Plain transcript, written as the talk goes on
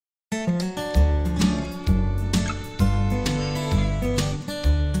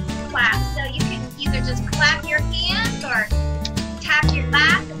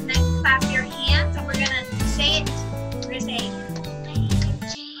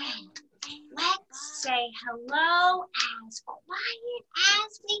hello as quiet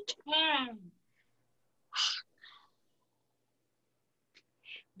as we can.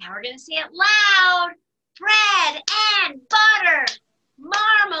 Now we're going to say it loud. Bread and butter,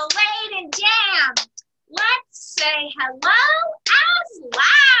 marmalade and jam. Let's say hello as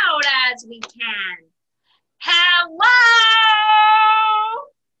loud as we can. Hello!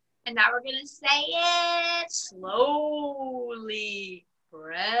 And now we're going to say it slowly.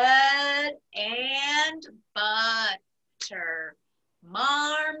 Bread and butter,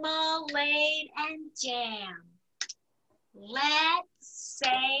 marmalade and jam. Let's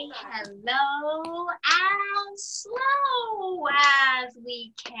say hello as slow as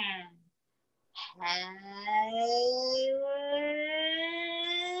we can. Hello!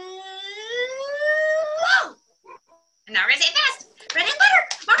 And now we're going to say it fast. Bread and butter,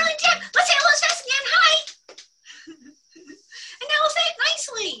 marmalade and jam. Let's say hello as fast again. Hi! And now we'll say it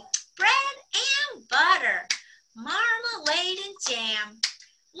nicely. Bread and butter, marmalade and jam.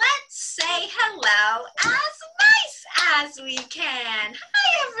 Let's say hello as nice as we can. Hi,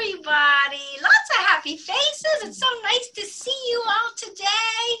 everybody. Lots of happy faces. It's so nice to see you all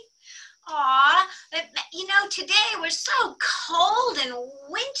today. Aw, you know, today was so cold and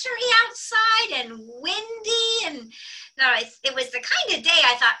wintry outside and windy, and it was the kind of day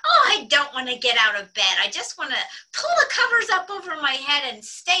I thought, oh, I don't want to get out of bed. I just want to pull the covers up over my head and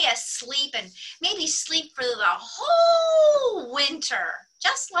stay asleep and maybe sleep for the whole winter,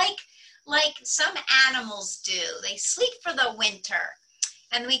 just like some animals do. They sleep for the winter,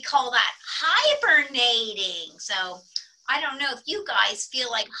 and we call that hibernating. So I don't know if you guys feel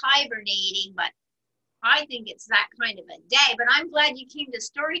like hibernating, but I think it's that kind of a day. But I'm glad you came to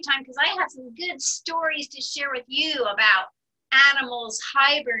story time because I have some good stories to share with you about animals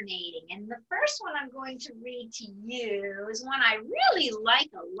hibernating. And the first one I'm going to read to you is one I really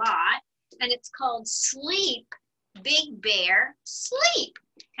like a lot, and it's called Sleep, Big Bear, Sleep.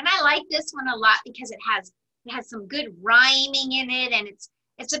 And I like this one a lot because it has some good rhyming in it, and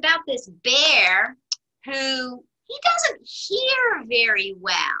it's about this bear who he doesn't hear very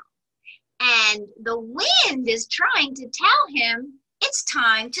well. And the wind is trying to tell him it's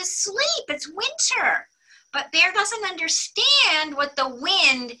time to sleep. It's winter. But Bear doesn't understand what the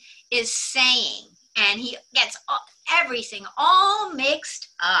wind is saying. And he gets everything all mixed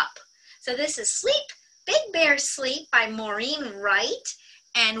up. So this is Sleep, Big Bear Sleep by Maureen Wright.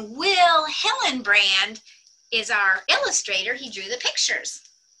 And Will Hillenbrand is our illustrator. He drew the pictures.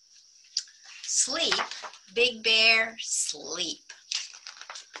 Sleep, Big Bear, Sleep.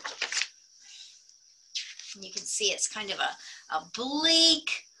 And you can see it's kind of a bleak,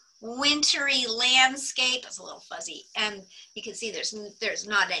 wintry landscape. It's a little fuzzy. And you can see there's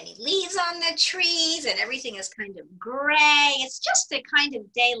not any leaves on the trees, and everything is kind of gray. It's just a kind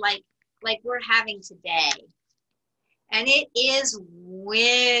of day like we're having today. And it is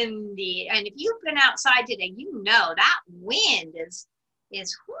windy. And if you've been outside today, you know that wind is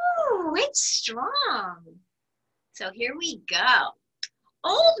whoo, it's strong. So here we go.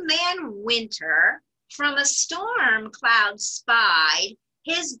 Old Man Winter from a storm cloud spied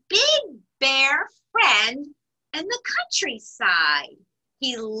his big bear friend in the countryside.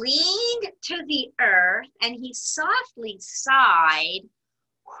 He leaned to the earth and he softly sighed,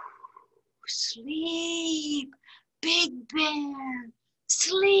 sleep, Big Bear,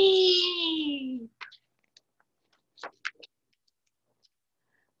 sleep.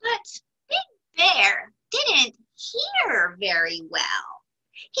 But Big Bear didn't hear very well.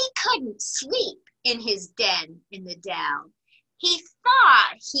 He couldn't sleep in his den in the dell. He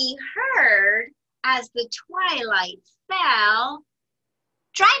thought he heard, as the twilight fell,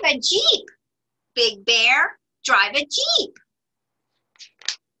 drive a Jeep, Big Bear, drive a Jeep.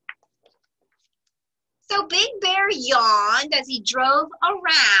 So Big Bear yawned as he drove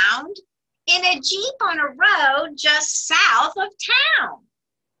around in a Jeep on a road just south of town.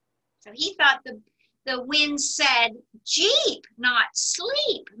 So he thought the wind said Jeep, not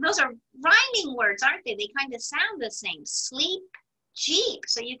sleep. And those are rhyming words, aren't they? They kind of sound the same. Sleep, Jeep.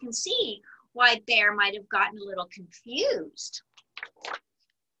 So you can see why Bear might have gotten a little confused.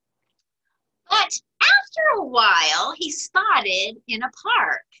 But after a while, he spotted in a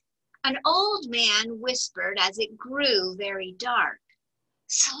park. An old man whispered as it grew very dark.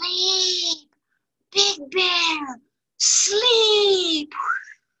 Sleep, Big Bear, sleep.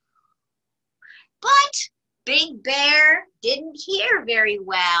 But Big Bear didn't hear very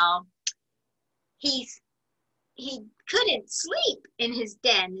well. He couldn't sleep in his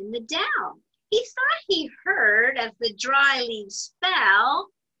den in the dell. He thought he heard as the dry leaves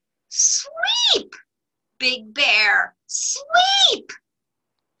fell, sweep, Big Bear, sweep.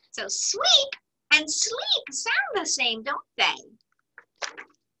 So sweep and sleep sound the same, don't they?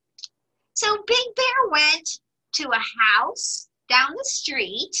 So Big Bear went to a house down the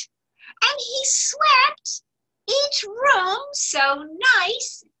street, and he swept each room so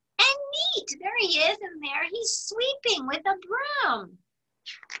nice and neat. There he is, and there he's sweeping with a broom.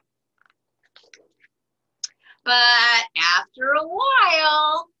 But after a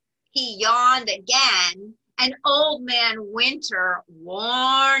while, he yawned again, and Old Man Winter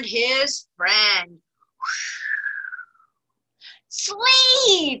warned his friend.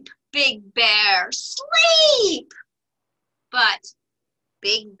 Sleep, Big Bear, sleep! But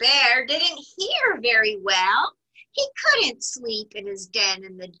Big Bear didn't hear very well. He couldn't sleep in his den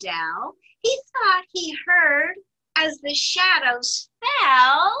in the dell. He thought he heard, as the shadows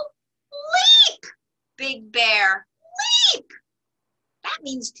fell, leap, Big Bear, leap! That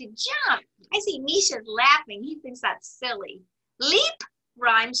means to jump. I see Misha's laughing. He thinks that's silly. Leap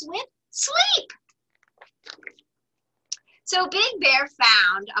rhymes with sleep. So Big Bear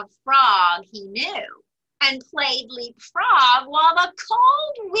found a frog he knew and played leapfrog while the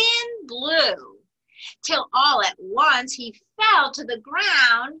cold wind blew, till all at once he fell to the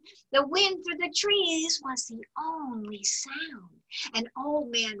ground. The wind through the trees was the only sound. And Old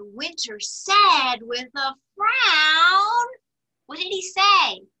Man Winter said with a frown, what did he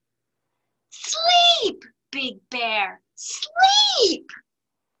say? Sleep, Big Bear, sleep!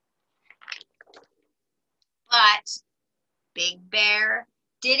 But Big Bear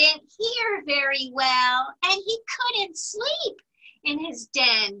didn't hear very well, and he couldn't sleep in his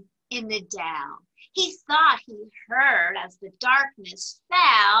den in the dell. He thought he heard, as the darkness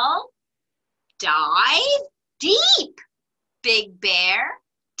fell, dive deep, Big Bear,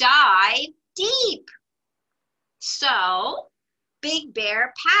 dive deep. So Big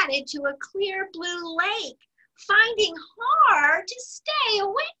Bear padded to a clear blue lake, finding hard to stay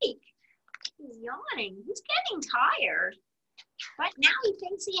awake. He's yawning. He's getting tired. But now he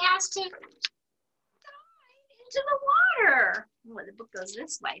thinks he has to dive into the water. Oh, the book goes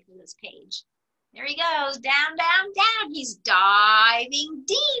this way for this page. There he goes, down, down, down. He's diving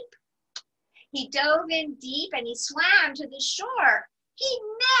deep. He dove in deep and he swam to the shore. He'd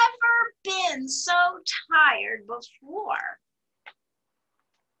never been so tired before.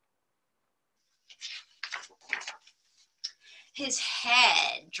 His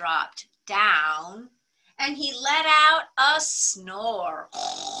head dropped down and he let out a snore.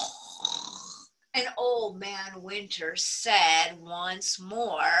 And Old Man Winter said once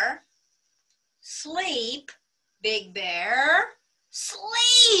more, sleep, Big Bear,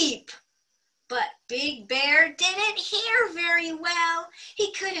 sleep. But Big Bear didn't hear very well.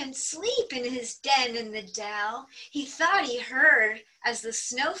 He couldn't sleep in his den in the dell. He thought he heard, as the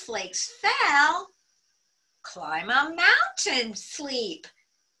snowflakes fell, climb a mountain, sleep.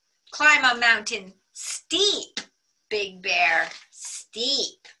 Climb a mountain steep, Big Bear,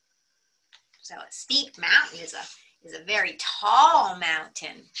 steep. So a steep mountain is a very tall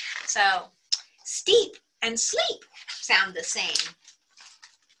mountain. So steep and sleep sound the same.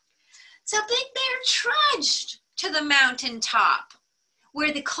 So Big Bear trudged to the mountain top,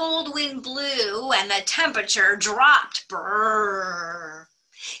 where the cold wind blew and the temperature dropped. Brrr.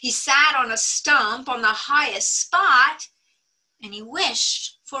 He sat on a stump on the highest spot, and he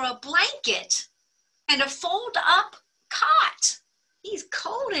wished for a blanket and a fold-up cot. He's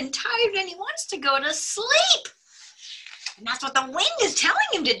cold and tired, and he wants to go to sleep. And that's what the wind is telling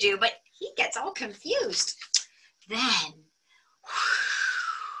him to do, but he gets all confused. Then,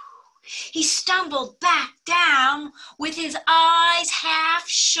 he stumbled back down with his eyes half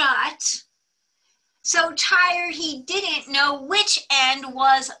shut, so tired he didn't know which end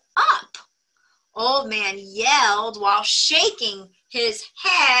was up. Old Man yelled while shaking his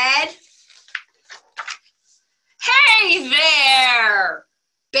head, "Hey there,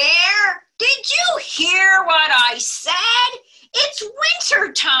 Bear, did you hear what I said? It's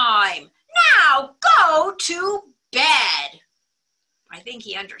winter time. Now go to bed." I think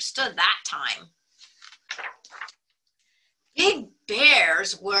he understood that time. Big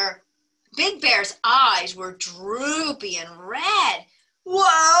Bear's eyes were droopy and red.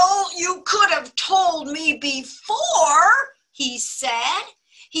 "Well, you could have told me before," he said.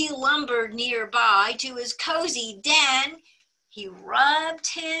 He lumbered nearby to his cozy den. He rubbed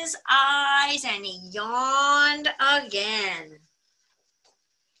his eyes and he yawned again.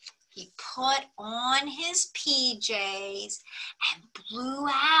 He put on his PJs and blew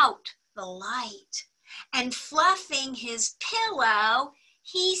out the light. And fluffing his pillow,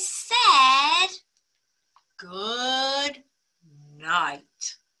 he said, "Good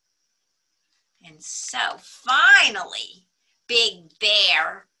night." And so finally, Big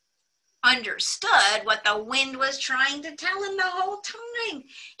Bear understood what the wind was trying to tell him the whole time.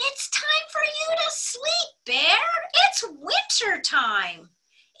 It's time for you to sleep, Bear. It's winter time.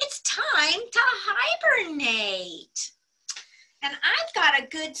 It's time to hibernate. And I've got a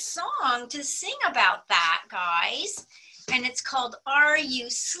good song to sing about that, guys. And it's called, Are You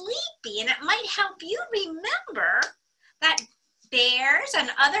Sleepy? And it might help you remember that bears and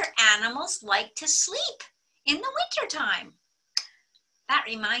other animals like to sleep in the wintertime. That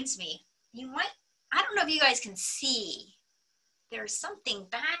reminds me, I don't know if you guys can see, there's something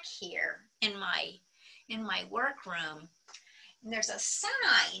back here in my workroom. And there's a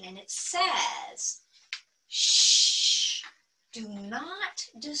sign and it says, shh, do not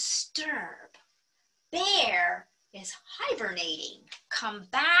disturb. Bear is hibernating. Come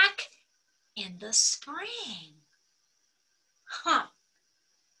back in the spring. Huh.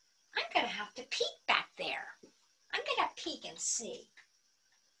 I'm going to have to peek back there. I'm going to peek and see.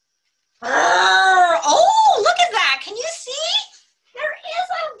 Oh, look at that. Can you see? There is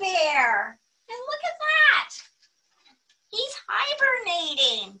a bear. And look at that. He's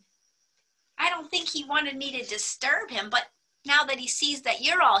hibernating. I don't think he wanted me to disturb him, but now that he sees that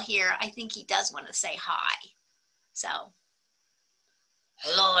you're all here, I think he does want to say hi. So,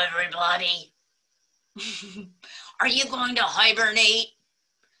 hello, everybody. Are you going to hibernate?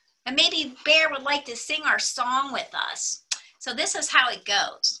 And maybe Bear would like to sing our song with us. So this is how it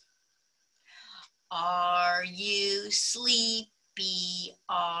goes. Are you sleepy?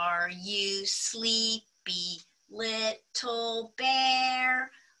 Are you sleepy? Little bear,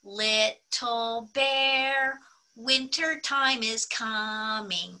 winter time is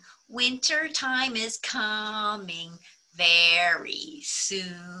coming. Winter time is coming very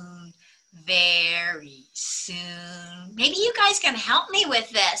soon. Very soon. Maybe you guys can help me with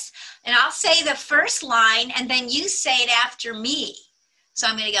this. And I'll say the first line and then you say it after me. So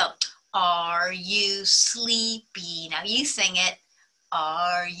I'm going to go, are you sleepy? Now you sing it.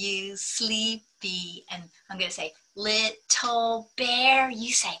 Are you sleepy? And I'm going to say, little bear.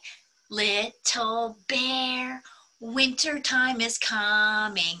 You say, little bear, winter time is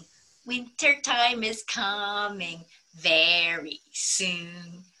coming. Winter time is coming very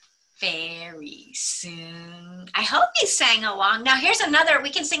soon. Very soon. I hope you sang along. Now here's another,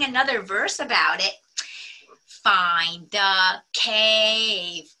 we can sing another verse about it. Find a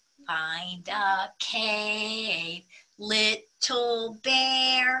cave, little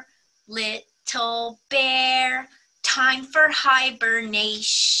bear, time for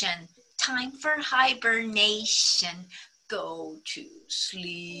hibernation, time for hibernation. Go to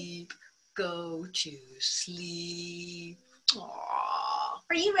sleep, go to sleep. Aww.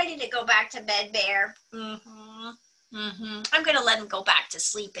 Are you ready to go back to bed, Bear? I'm going to let him go back to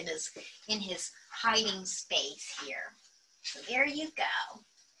sleep in his hiding space here. So there you go.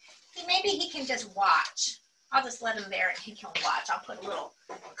 Maybe he can just watch. I'll just let him there and he can watch. I'll put a little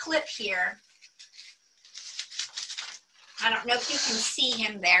clip here. I don't know if you can see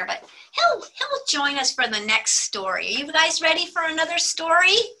him there, but he'll join us for the next story. Are you guys ready for another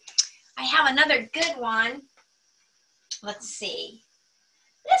story? I have another good one. Let's see.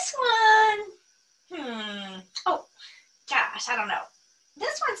 This one, oh gosh, I don't know.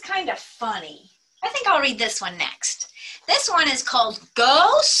 This one's kind of funny. I think I'll read this one next. This one is called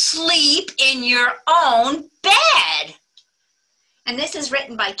Go Sleep in Your Own Bed. And this is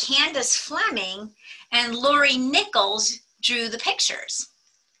written by Candace Fleming and Lori Nichols drew the pictures.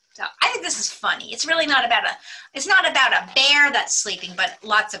 So I think this is funny. It's really not about a bear that's sleeping, but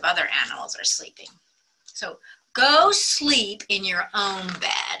lots of other animals are sleeping. So go sleep in your own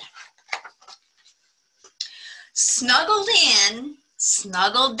bed. Snuggled in,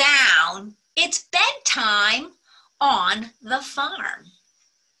 snuggled down, it's bedtime on the farm.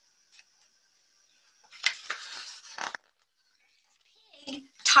 Pig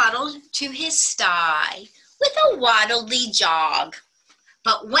toddled to his sty with a waddly jog.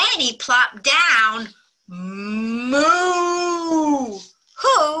 But when he plopped down, moo!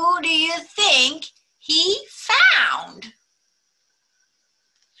 Who do you think he found?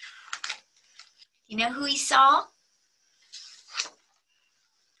 You know who he saw?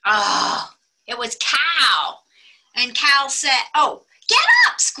 Oh, it was Cow. And Cow said, oh, get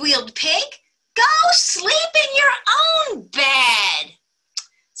up, squealed Pig. Go sleep in your own bed.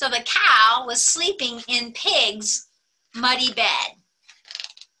 So the cow was sleeping in Pig's muddy bed.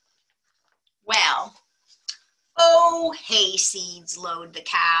 Well, oh, hayseeds, lowed the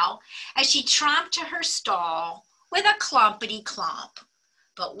cow, as she tromped to her stall with a clompity clomp.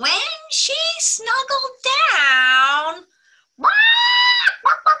 But when she snuggled down, quack,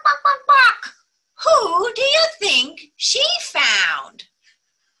 quack, quack, quack, quack, quack, who do you think she found?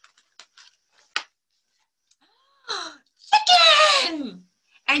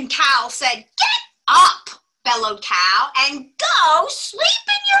 Cow said, "Get up," bellowed Cow, "and go sleep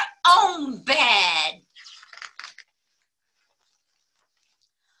in your own bed."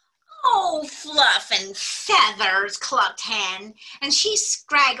 "Oh, fluff and feathers," clucked Hen, and she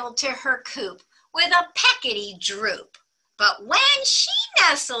scraggled to her coop with a peckety droop. But when she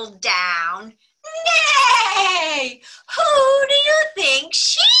nestled down, nay, who do you think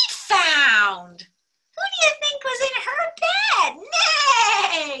she found? Who do you think was in her bed?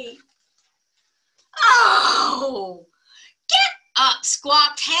 Nay! "Oh, get up,"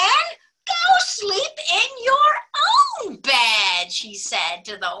 squawked Hen. "Go sleep in your own bed," she said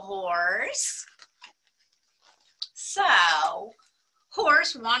to the horse. So,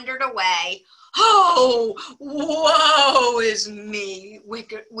 Horse wandered away. "Oh, woe is me,"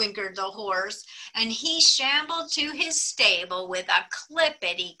 whimpered the horse, and he shambled to his stable with a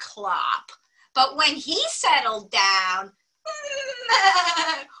clippity-clop. But when he settled down,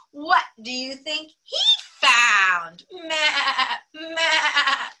 what do you think he found? Meh,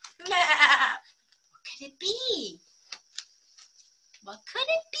 meh, meh. What could it be? What could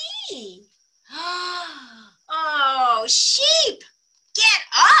it be? Oh, sheep! "Get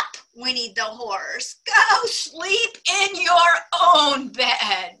up," whinnied the horse. "Go sleep in your own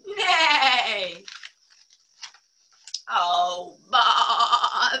bed. Nay." "Oh,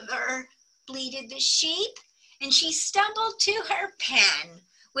 bother," bleated the sheep, and she stumbled to her pen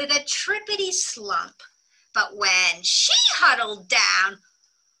with a trippity slump. But when she huddled down,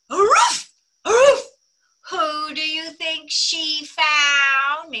 "Aroof, aroof," who do you think she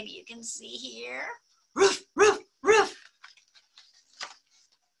found? Maybe you can see here. "Roof, roof, roof."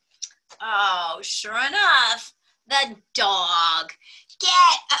 Oh, sure enough, the dog.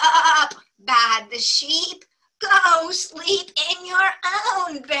 "Get up," baaed the sheep. "Go sleep in your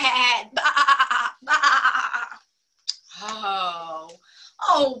own bed. Bah, bah."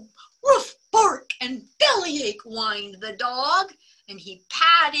 Oh, "Roof, bark, and bellyache," whined the dog, and he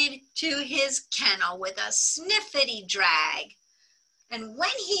padded to his kennel with a sniffity drag. And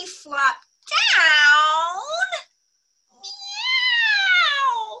when he flopped down,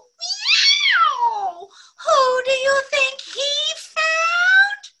 meow, meow, who do you think he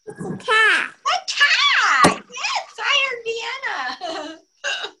found? A cat. A cat! Yes, Iron Vienna.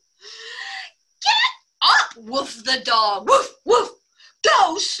 "Get up," woofed the dog. "Woof, woof.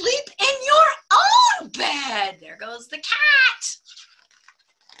 Go sleep in your own bed." There goes the cat.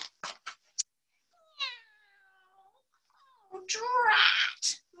 "Oh,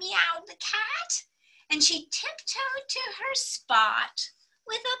 drat," meowed the cat, and she tiptoed to her spot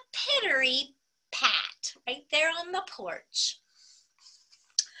with a pittery pat right there on the porch.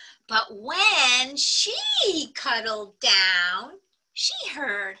 But when she cuddled down, she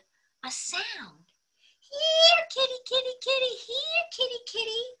heard a sound. "Here, kitty, kitty, kitty, here, kitty,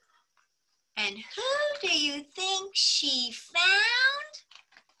 kitty." And who do you think she found?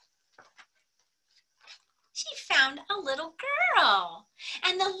 She found a little girl.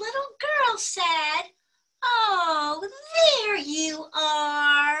 And the little girl said, "Oh, there you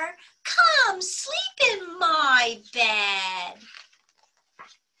are. Come sleep in my bed."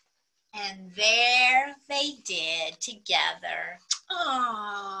 And there they did together.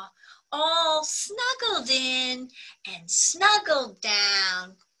 Aww, all snuggled in and snuggled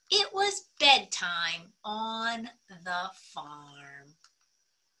down. It was bedtime on the farm.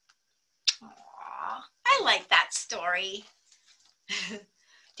 Aww, I like that story.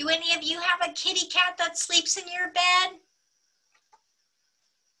 Do any of you have a kitty cat that sleeps in your bed?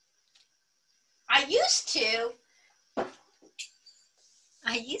 I used to.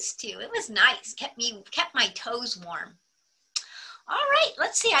 It was nice. Kept my toes warm. All right,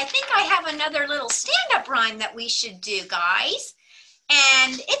 let's see. I think I have another little stand-up rhyme that we should do, guys.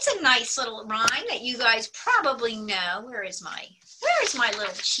 And it's a nice little rhyme that you guys probably know. Where is my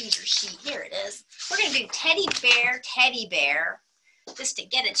little cheater sheet? Here it is. We're going to do teddy bear, just to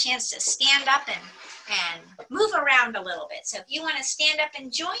get a chance to stand up and move around a little bit. So if you want to stand up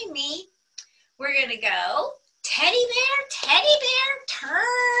and join me, we're going to go teddy bear,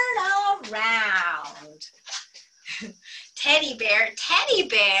 turn around. Teddy bear,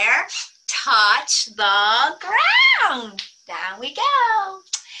 touch the ground. Down we go.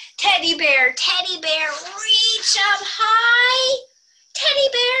 Teddy bear, reach up high. Teddy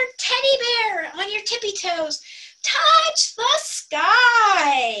bear, on your tippy toes, touch the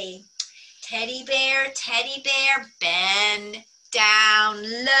sky. Teddy bear, bend down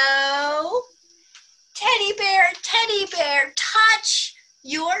low. Teddy bear, touch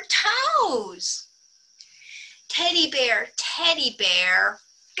your toes. Teddy bear,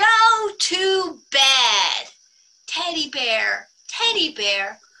 go to bed. Teddy bear,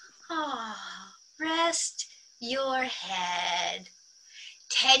 Ah, rest your head.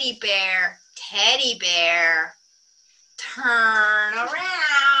 Teddy bear, turn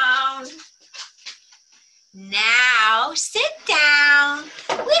around. Now sit down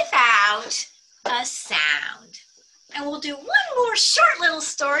without a sound. And we'll do one more short little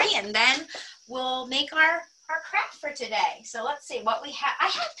story and then we'll make our craft for today. So let's see what we have.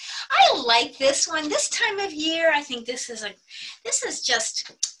 I like this one. This time of year, I think this is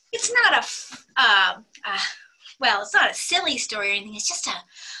just, it's not well, it's not a silly story or anything. It's just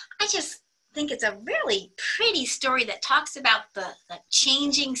I just think it's a really pretty story that talks about the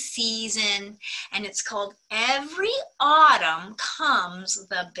changing season, and it's called Every Autumn Comes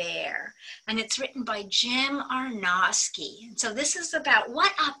the Bear, and it's written by Jim Arnosky. And so this is about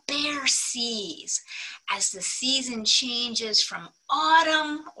what a bear sees as the season changes from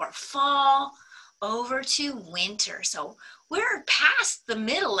autumn or fall over to winter. So we're past the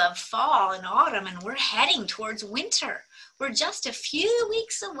middle of fall and autumn and we're heading towards winter. We're just a few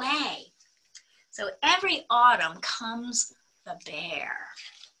weeks away. So every autumn comes the bear.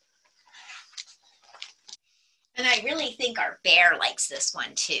 And I really think our bear likes this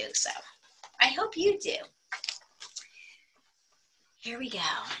one too, so I hope you do. Here we go.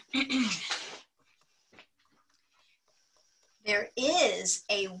 There is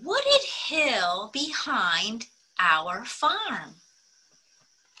a wooded hill behind our farm.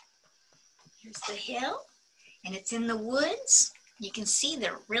 Here's the hill, and it's in the woods. You can see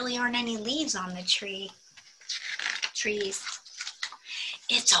there really aren't any leaves on the trees.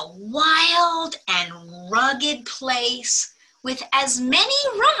 It's a wild and rugged place with as many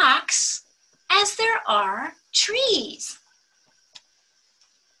rocks as there are trees.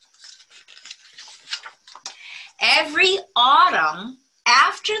 Every autumn,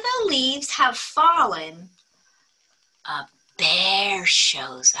 after the leaves have fallen, a bear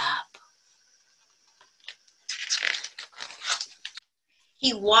shows up.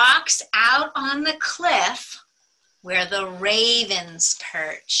 He walks out on the cliff where the ravens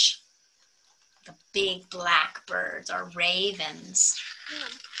perch. The big black birds are ravens.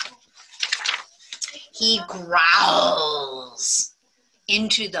 He growls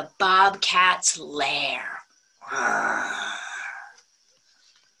into the bobcat's lair.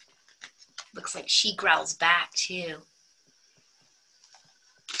 Looks like she growls back too.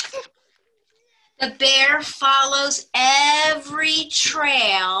 The bear follows every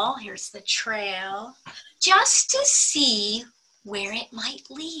trail, here's the trail, just to see where it might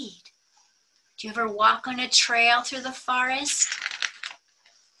lead. Do you ever walk on a trail through the forest?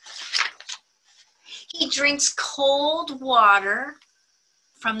 He drinks cold water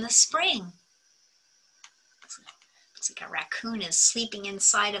from the spring. Looks like a raccoon is sleeping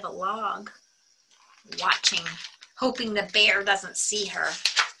inside of a log, watching, hoping the bear doesn't see her.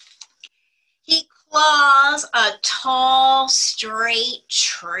 He claws a tall, straight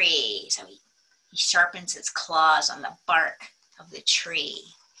tree. So he sharpens his claws on the bark of the tree.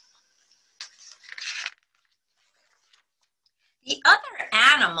 The other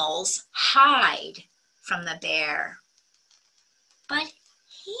animals hide from the bear, but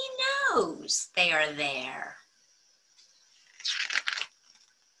he knows they are there.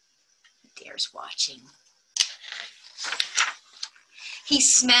 The bear's watching. He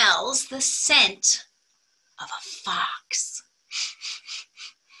smells the scent of a fox.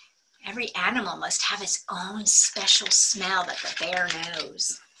 Every animal must have its own special smell that the bear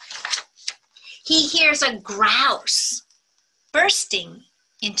knows. He hears a grouse bursting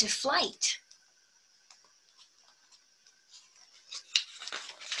into flight.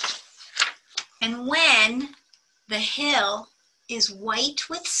 And when the hill is white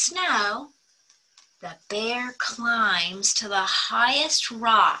with snow, the bear climbs to the highest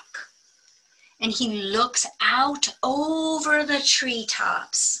rock and he looks out over the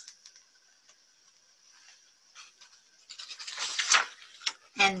treetops.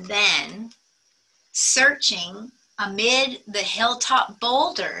 And then, searching amid the hilltop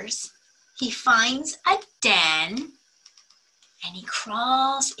boulders, he finds a den and he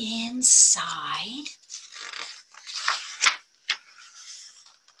crawls inside.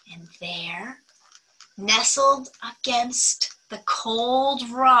 And there, nestled against the cold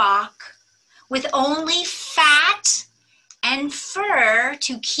rock, with only fat and fur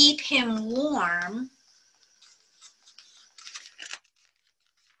to keep him warm,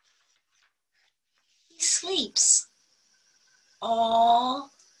 he sleeps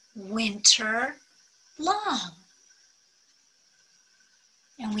all winter long.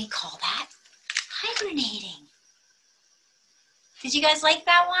 And we call that hibernating. Did you guys like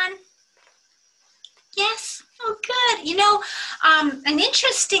that one? Yes? Oh, good. You know, an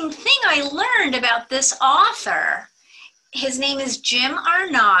interesting thing I learned about this author, his name is Jim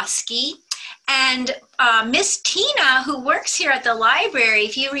Arnosky, and Miss Tina, who works here at the library,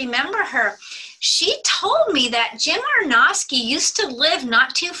 if you remember her, she told me that Jim Arnosky used to live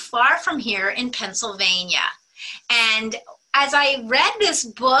not too far from here in Pennsylvania. And as I read this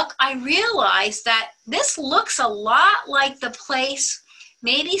book, I realized that this looks a lot like the place,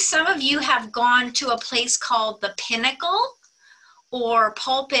 maybe some of you have gone to a place called the Pinnacle or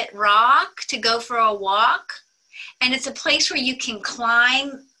Pulpit Rock to go for a walk. And it's a place where you can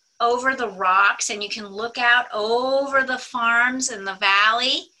climb over the rocks and you can look out over the farms in the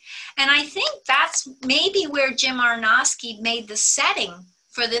valley. And I think that's maybe where Jim Arnosky made the setting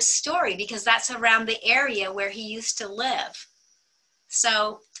for this story, because that's around the area where he used to live.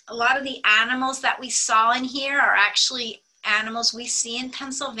 So a lot of the animals that we saw in here are actually animals we see in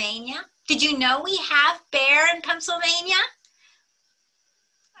Pennsylvania. Did you know we have bear in Pennsylvania?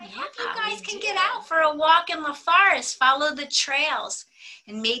 I hope you guys can get out for a walk in the forest, follow the trails,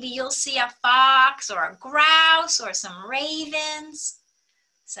 and maybe you'll see a fox or a grouse or some ravens.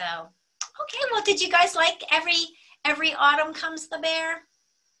 So, okay, well, did you guys like every autumn comes the bear?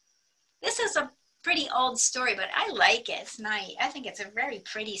 This is a pretty old story, but I like it. It's nice. I think it's a very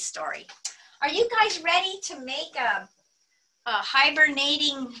pretty story. Are you guys ready to make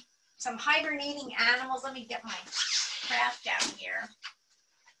some hibernating animals? Let me get my craft down here.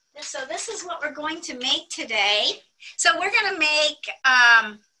 So this is what we're going to make today. So we're going to make,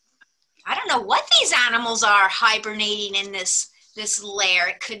 I don't know what these animals are hibernating in this lair.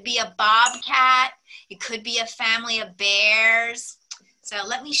 It could be a bobcat. It could be a family of bears. So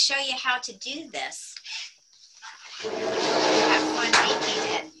let me show you how to do this. Have fun making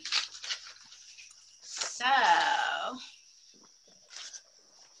it. So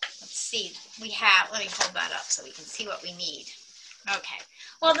let's see. Let me hold that up so we can see what we need. Okay.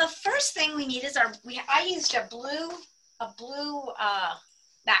 Well, the first thing we need is I used a blue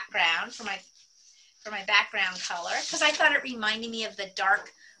background for my background color because I thought it reminded me of the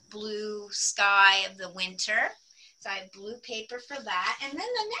dark blue sky of the winter. So I have blue paper for that. And then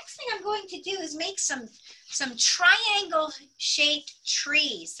the next thing I'm going to do is make some triangle shaped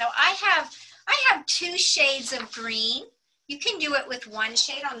trees. So I have 2 shades of green. You can do it with 1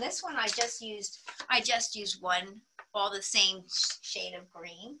 shade. On this one I just used one, all the same shade of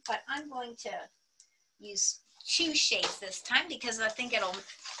green, but I'm going to use 2 shades this time because I think it'll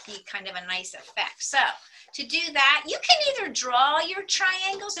be kind of a nice effect. So to do that, you can either draw your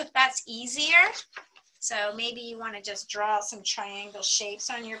triangles if that's easier. So maybe you want to just draw some triangle shapes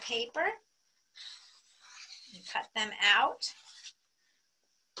on your paper and cut them out.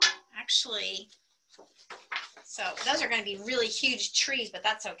 Actually, so those are going to be really huge trees, but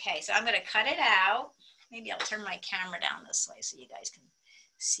that's okay. So I'm going to cut it out. Maybe I'll turn my camera down this way so you guys can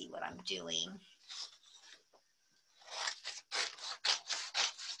see what I'm doing.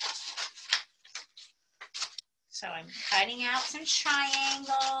 So I'm cutting out some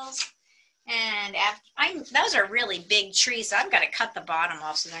triangles. And those are really big trees, so I've got to cut the bottom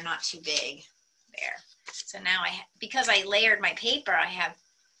off so they're not too big there. So now because I layered my paper, I have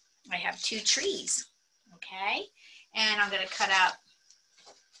 2 trees, okay? And I'm going to cut out,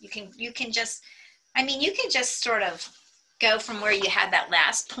 you can just sort of go from where you had that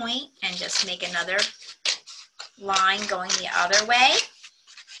last point and just make another line going the other way.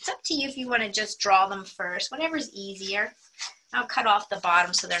 It's up to you if you want to just draw them first, whatever's easier. I'll cut off the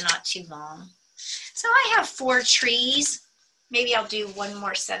bottom so they're not too long. So I have 4 trees. Maybe I'll do 1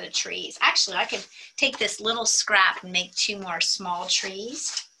 more set of trees. Actually, I could take this little scrap and make 2 more small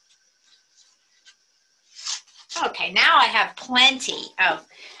trees. Okay, now I have plenty of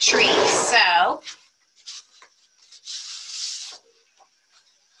trees. So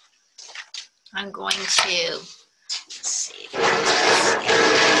I'm going to, let's see if you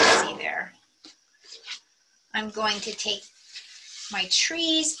can see there. I'm going to take my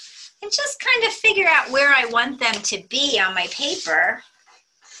trees and just kind of figure out where I want them to be on my paper.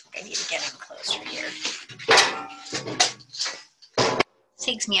 I need to get in closer here. It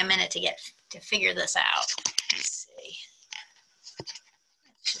takes me a minute to figure this out. Let's see.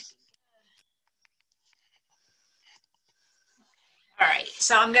 All right,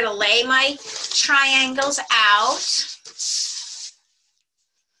 so I'm going to lay my triangles out. So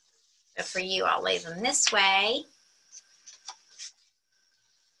for you, I'll lay them this way.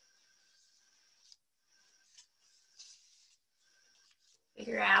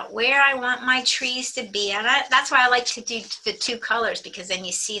 Figure out where I want my trees to be. And that's why I like to do the 2 colors, because then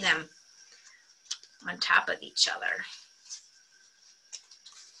you see them on top of each other.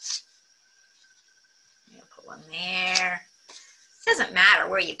 Put one there. It doesn't matter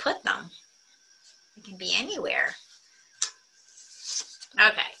where you put them. It can be anywhere.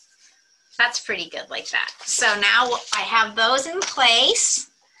 Okay, that's pretty good like that. So now I have those in place.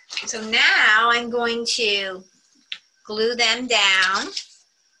 So now I'm going to glue them down.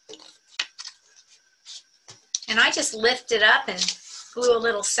 And I just lift it up and glue a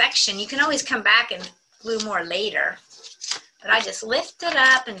little section. You can always come back and glue more later. But I just lift it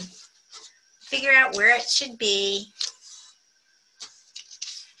up and figure out where it should be.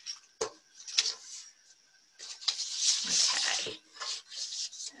 Okay.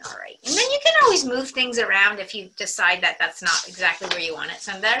 All right. And then you can always move things around if you decide that that's not exactly where you want it.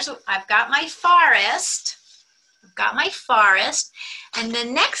 So I've got my forest. I've got my forest. And the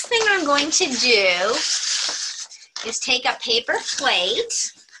next thing I'm going to do is take a paper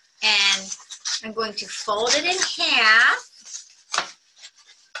plate and I'm going to fold it in half.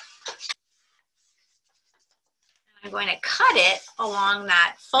 I'm going to cut it along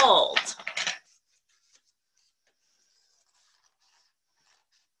that fold.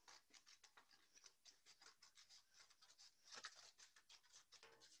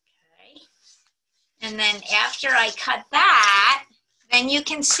 Okay. And then after I cut that, then you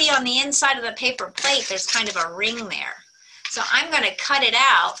can see on the inside of the paper plate, there's kind of a ring there. So I'm going to cut it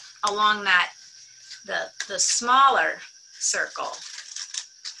out along that, the smaller circle.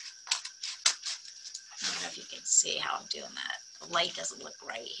 I don't know if you can see how I'm doing that. The light doesn't look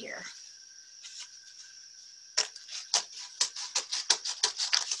right here.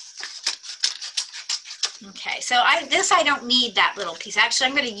 Okay, so I don't need that little piece. Actually,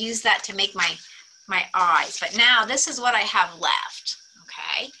 I'm going to use that to make my eyes. But now this is what I have left.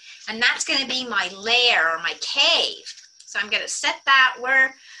 Okay, and that's going to be my lair or my cave. So I'm going to set that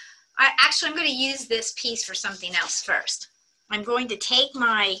where, I'm going to use this piece for something else first. I'm going to take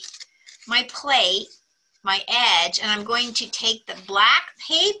my plate, my edge, and I'm going to take the black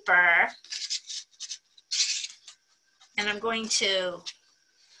paper and I'm going to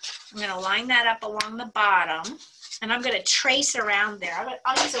line that up along the bottom and I'm going to trace around there.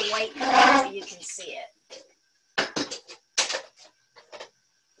 I'll use a white pen so you can see it.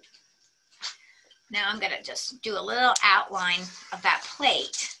 Now I'm going to just do a little outline of that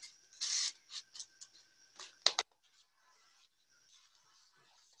plate.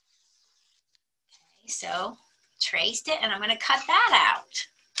 Okay, so traced it and I'm going to cut that out.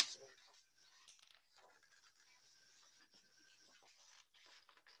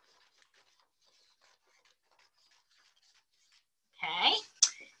 Okay,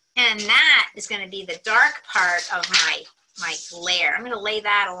 and that is going to be the dark part of my layer. I'm going to lay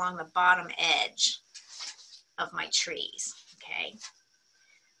that along the bottom edge of my trees. Okay,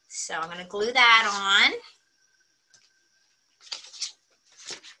 so I'm going to glue that on.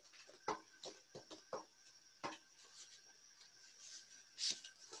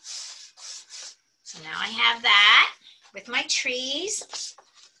 So now I have that with my trees.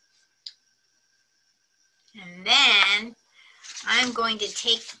 And then I'm going to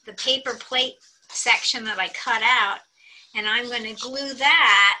take the paper plate section that I cut out and I'm going to glue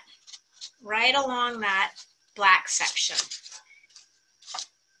that right along that black section.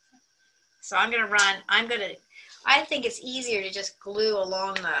 So I think it's easier to just glue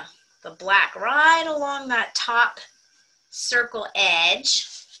along the black right along that top circle edge.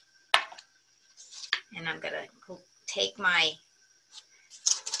 And I'm going to take my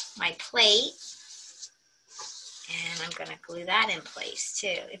plate and I'm going to glue that in place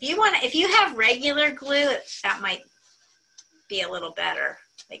too. If you have regular glue, that might be a little better.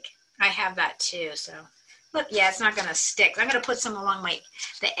 Like I have that too, so look, yeah, it's not going to stick. I'm going to put some along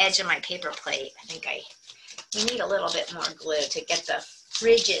the edge of my paper plate. I think we need a little bit more glue to get the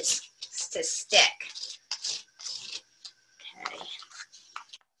ridges to stick. Okay.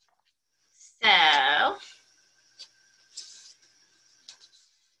 So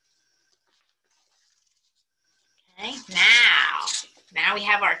okay, now we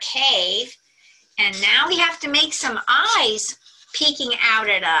have our cave, and now we have to make some eyes peeking out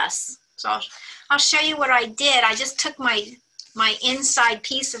at us. So I'll show you what I did. I just took my inside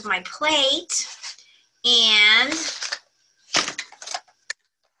piece of my plate and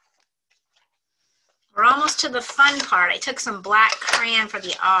we're almost to the fun part. I took some black crayon for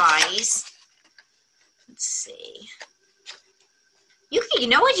the eyes. Let's see. You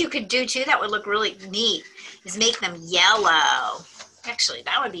know what you could do too that would look really neat is make them yellow. Actually,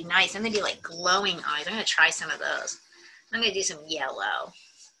 that would be nice. And they'd be like glowing eyes. I'm going to try some of those. I'm going to do some yellow.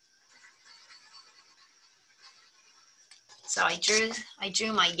 So I drew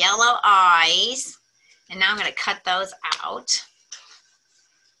my yellow eyes, and now I'm going to cut those out.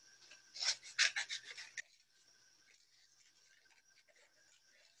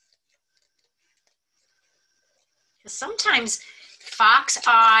 sometimes fox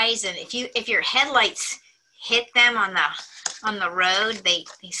eyes, and if your headlights hit them on the road, they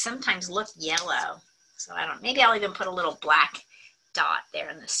sometimes look yellow. So I don't, maybe I'll even put a little black dot there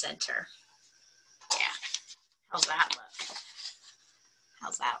in the center. Yeah, how's that look?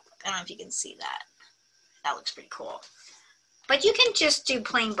 How's that look? I don't know if you can see that. That looks pretty cool. But you can just do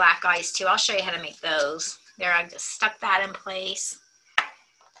plain black eyes too. I'll show you how to make those. There, I just stuck that in place.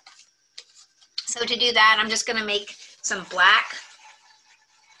 So to do that, I'm just gonna make some black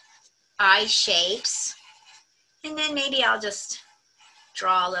eye shapes. And then maybe I'll just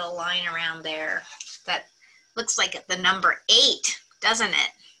draw a little line around there that looks like the number 8, doesn't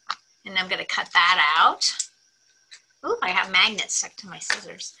it? And I'm gonna cut that out. Ooh, I have magnets stuck to my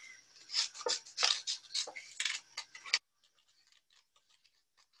scissors.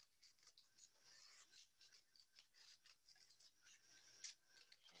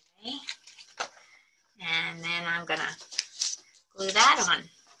 Okay. And then I'm gonna glue that on.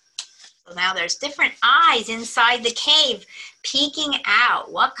 So now there's different eyes inside the cave peeking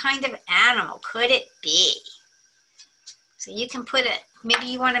out. What kind of animal could it be? So you can put it, maybe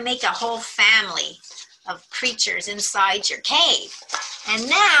you want to make a whole family of creatures inside your cave. And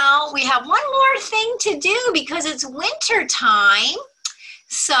now we have one more thing to do because it's winter time.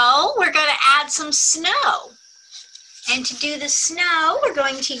 So we're going to add some snow. And to do the snow, we're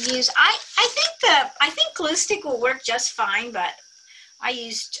going to use, I think glue stick will work just fine, but I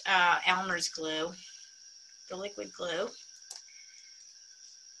used Elmer's glue, the liquid glue.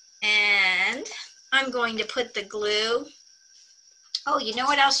 And I'm going to put the glue. Oh, you know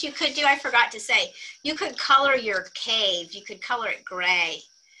what else you could do? I forgot to say. You could color your cave. You could color it gray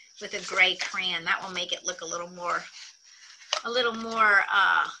with a gray crayon. That will make it look a little more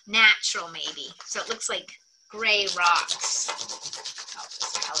natural maybe. So it looks like gray rocks. I'll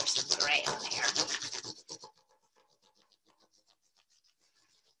just color some gray on there.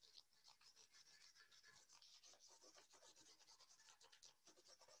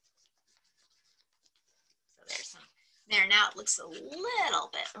 There, now it looks a little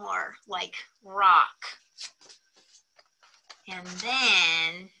bit more like rock. And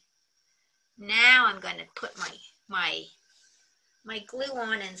then, now I'm going to put my glue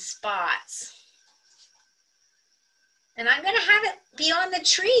on in spots. And I'm going to have it be on the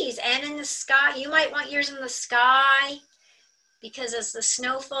trees and in the sky. You might want yours in the sky because as the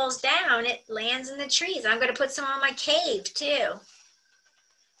snow falls down, it lands in the trees. I'm going to put some on my cave too.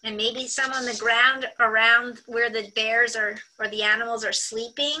 And maybe some on the ground around where the bears or the animals are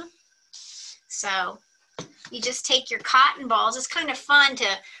sleeping. So you just take your cotton balls. It's kind of fun to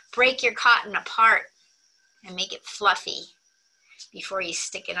break your cotton apart and make it fluffy before you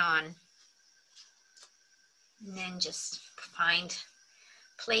stick it on. And then just find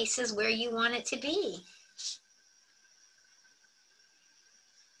places where you want it to be.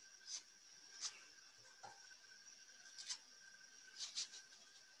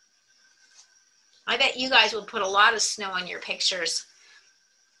 I bet you guys would put a lot of snow on your pictures.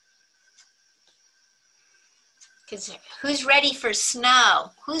 Because who's ready for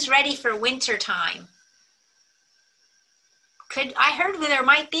snow? Who's ready for winter time? I heard there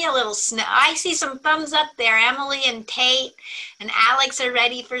might be a little snow. I see some thumbs up there. Emily and Tate and Alex are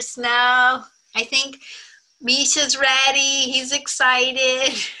ready for snow. I think Misha's ready. He's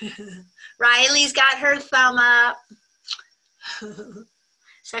excited. Riley's got her thumb up.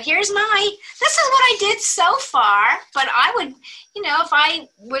 So here's this is what I did so far, but I would, you know, if I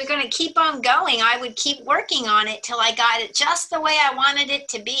were going to keep on going, I would keep working on it till I got it just the way I wanted it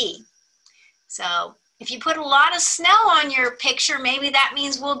to be. So if you put a lot of snow on your picture, maybe that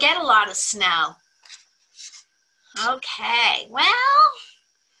means we'll get a lot of snow. Okay, well,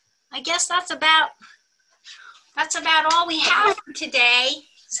 I guess that's about all we have for today.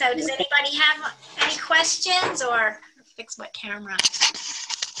 So does anybody have any questions or fix my camera?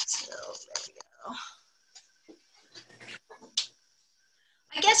 So there we go.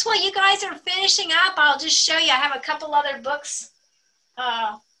 I guess while you guys are finishing up, I'll just show you. I have a couple other books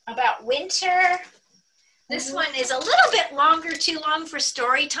about winter. This one is a little bit longer, too long for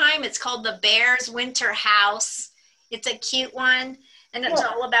story time. It's called The Bear's Winter House. It's a cute one, and it's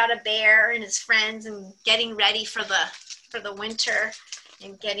all about a bear and his friends and getting ready for the winter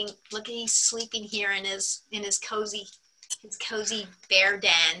and look, he's sleeping here in his cozy bear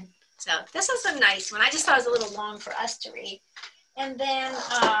den. So this is a nice one. I just thought it was a little long for us to read. And then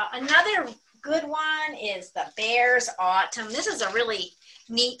another good one is The Bear's Autumn. This is a really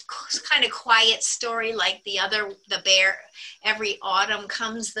neat, kind of quiet story like the bear, every autumn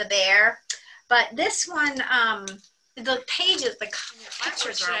comes the bear. But this one, the pages, the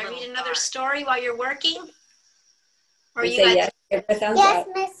pictures are a little dark. Should I read another story while you're working? Or you say yes. Give a thumbs Yes,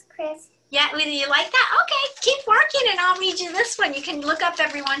 up. Miss Kris. Yeah, do you like that? Okay, keep working and I'll read you this one. You can look up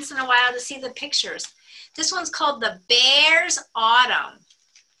every once in a while to see the pictures. This one's called The Bear's Autumn.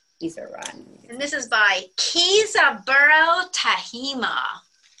 These are rotten. And this is by Keizaburo Tejima.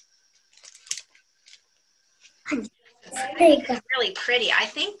 It's really pretty. I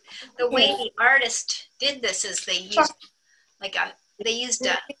think the way the artist did this is they used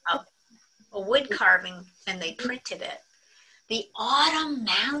a wood carving and they printed it. The autumn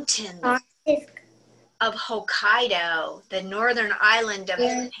mountains of Hokkaido, the northern island of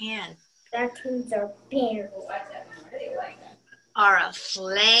Japan, Mountains are bare. are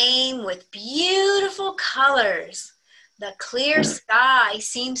aflame with beautiful colors. The clear sky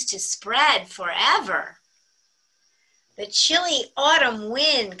seems to spread forever. The chilly autumn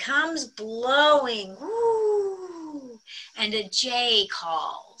wind comes blowing, woo, and a jay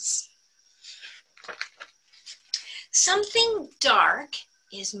calls. Something dark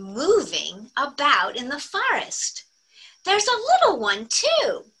is moving about in the forest. There's a little one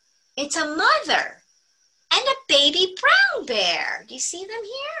too. It's a mother and a baby brown bear. Do you see them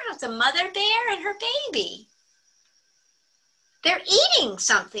here? It's a mother bear and her baby. They're eating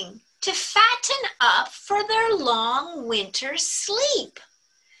something to fatten up for their long winter sleep.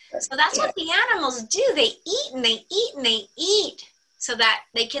 So that's what the animals do. They eat and they eat and they eat so that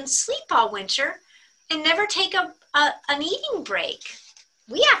they can sleep all winter and never take an eating break.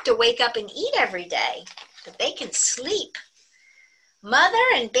 We have to wake up and eat every day, but they can sleep. Mother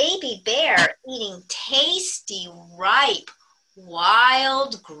and baby bear eating tasty, ripe,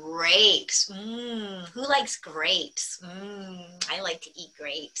 wild grapes. Who likes grapes? I like to eat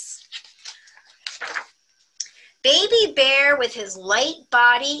grapes. Baby bear with his light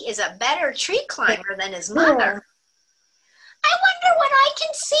body is a better tree climber than his mother. I wonder what I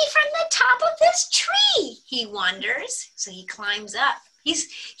can see from the top of this tree, he wonders. So he climbs up.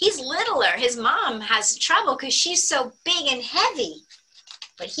 He's littler. His mom has trouble because she's so big and heavy.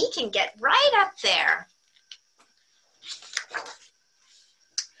 But he can get right up there.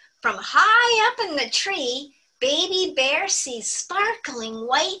 From high up in the tree, baby bear sees sparkling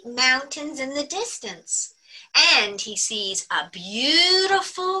white mountains in the distance. And he sees a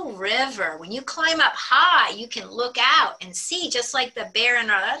beautiful river. When you climb up high, you can look out and see, just like the bear in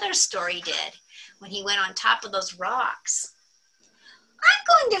our other story did when he went on top of those rocks.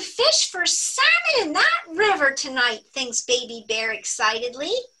 I'm going to fish for salmon in that river tonight, thinks baby bear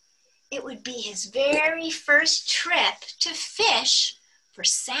excitedly. It would be his very first trip to fish for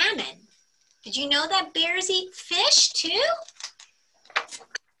salmon. Did you know that bears eat fish too?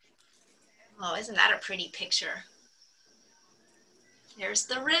 Oh, isn't that a pretty picture? There's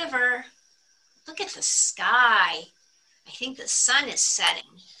the river. Look at the sky. I think the sun is setting.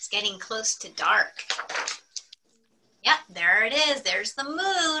 It's getting close to dark. Yep, there it is. There's the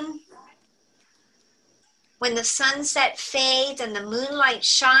moon. When the sunset fades and the moonlight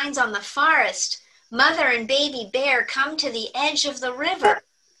shines on the forest, mother and baby bear come to the edge of the river.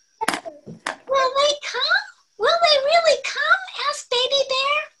 Will they come? Will they really come? Asked baby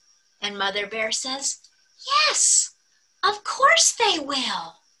bear. And mother bear says, yes, of course they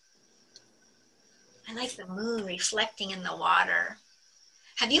will. I like the moon reflecting in the water.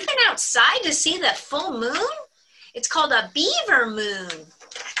 Have you been outside to see the full moon? It's called a beaver moon.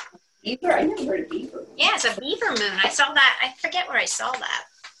 Beaver? I never heard of beaver. Yeah, it's a beaver moon. I saw that. I forget where I saw that.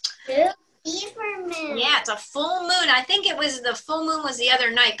 Beaver moon. Yeah, it's a full moon. I think it was the full moon was the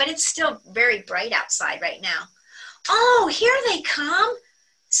other night, but it's still very bright outside right now. Oh, here they come.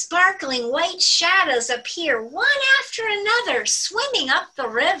 Sparkling white shadows appear one after another, swimming up the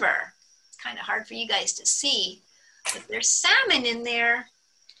river. It's kind of hard for you guys to see, but there's salmon in there.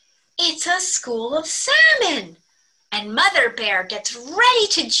 It's a school of salmon. And mother bear gets ready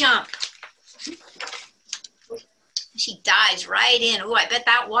to jump. She dives right in. Oh, I bet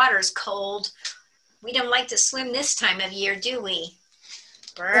that water's cold. We don't like to swim this time of year, do we?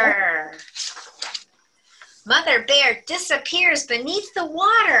 Brr. Mother bear disappears beneath the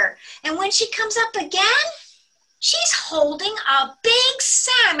water. And when she comes up again, she's holding a big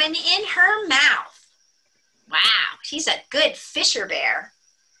salmon in her mouth. Wow, she's a good fisher bear.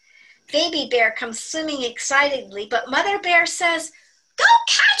 Baby bear comes swimming excitedly, but mother bear says, go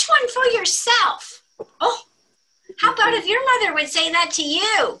catch one for yourself. Oh, how about if your mother would say that to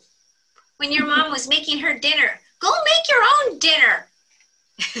you when your mom was making her dinner? Go make your own dinner.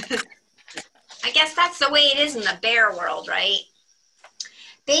 I guess that's the way it is in the bear world, right?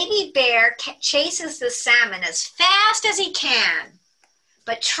 Baby bear chases the salmon as fast as he can,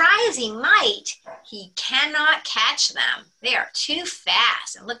 but try as he might, he cannot catch them. They are too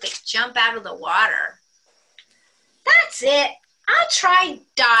fast. And look, they jump out of the water. That's it. I'll try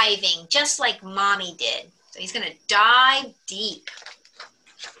diving just like Mommy did. So he's going to dive deep.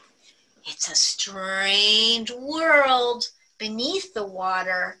 It's a strange world beneath the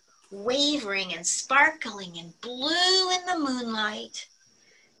water, wavering and sparkling and blue in the moonlight.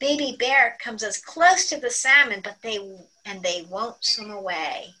 Baby bear comes as close to the salmon, but they won't swim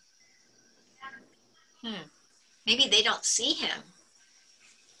away. Maybe they don't see him.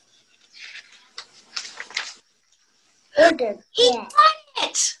 He got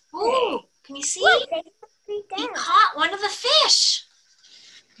it! Ooh, can you see? He caught one of the fish.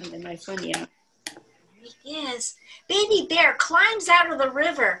 And a nice one, yeah. There he is. Baby bear climbs out of the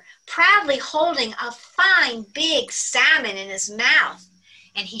river, proudly holding a fine big salmon in his mouth.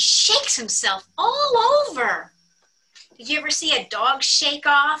 And he shakes himself all over. Did you ever see a dog shake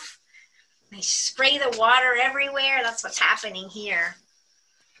off? They spray the water everywhere. That's what's happening here.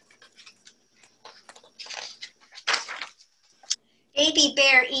 Baby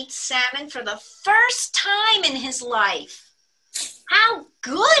bear eats salmon for the first time in his life. How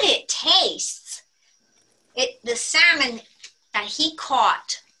good it tastes. The salmon that he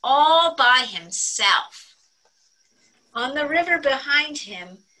caught all by himself. On the river behind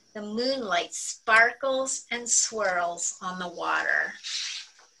him, the moonlight sparkles and swirls on the water.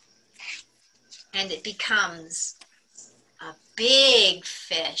 And it becomes a big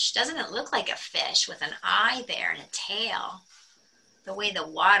fish. Doesn't it look like a fish with an eye there and a tail? The way the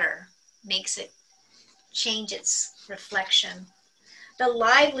water makes it change its reflection. The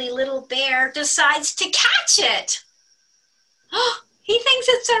lively little bear decides to catch it. Oh, he thinks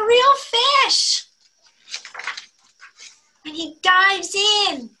it's a real fish. And he dives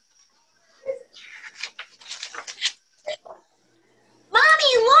in.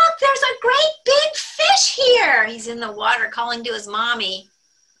 Mommy, look, there's a great big fish here. He's in the water calling to his mommy.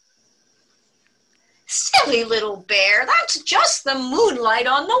 Silly little bear, that's just the moonlight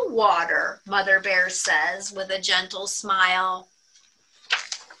on the water, Mother Bear says with a gentle smile.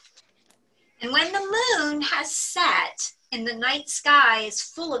 And when the moon has set and the night sky is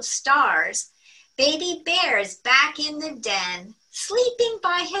full of stars, Baby bear is back in the den, sleeping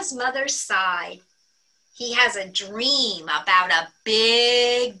by his mother's side. He has a dream about a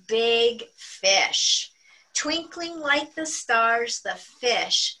big, big fish. Twinkling like the stars, the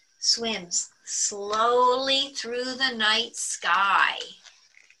fish swims slowly through the night sky.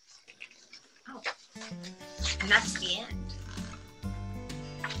 Oh, and that's the end.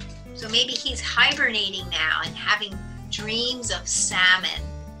 So maybe he's hibernating now and having dreams of salmon.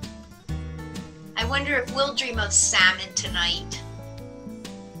 I wonder if we'll dream of salmon tonight.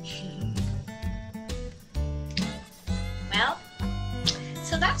 Well,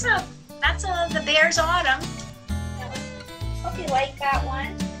 so that's the Bear's Autumn. Hope you like that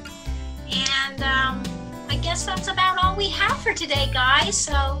one. And I guess that's about all we have for today, guys.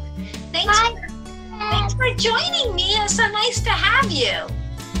 So thanks for joining me. It's so nice to have you.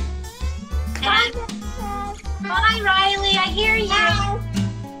 And bye, Riley. I hear you.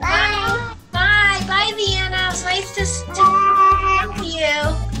 Bye. Bye. Bye, Vienna. It's nice to talk to you.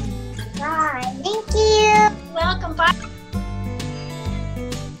 Bye. Thank you. Welcome. Bye.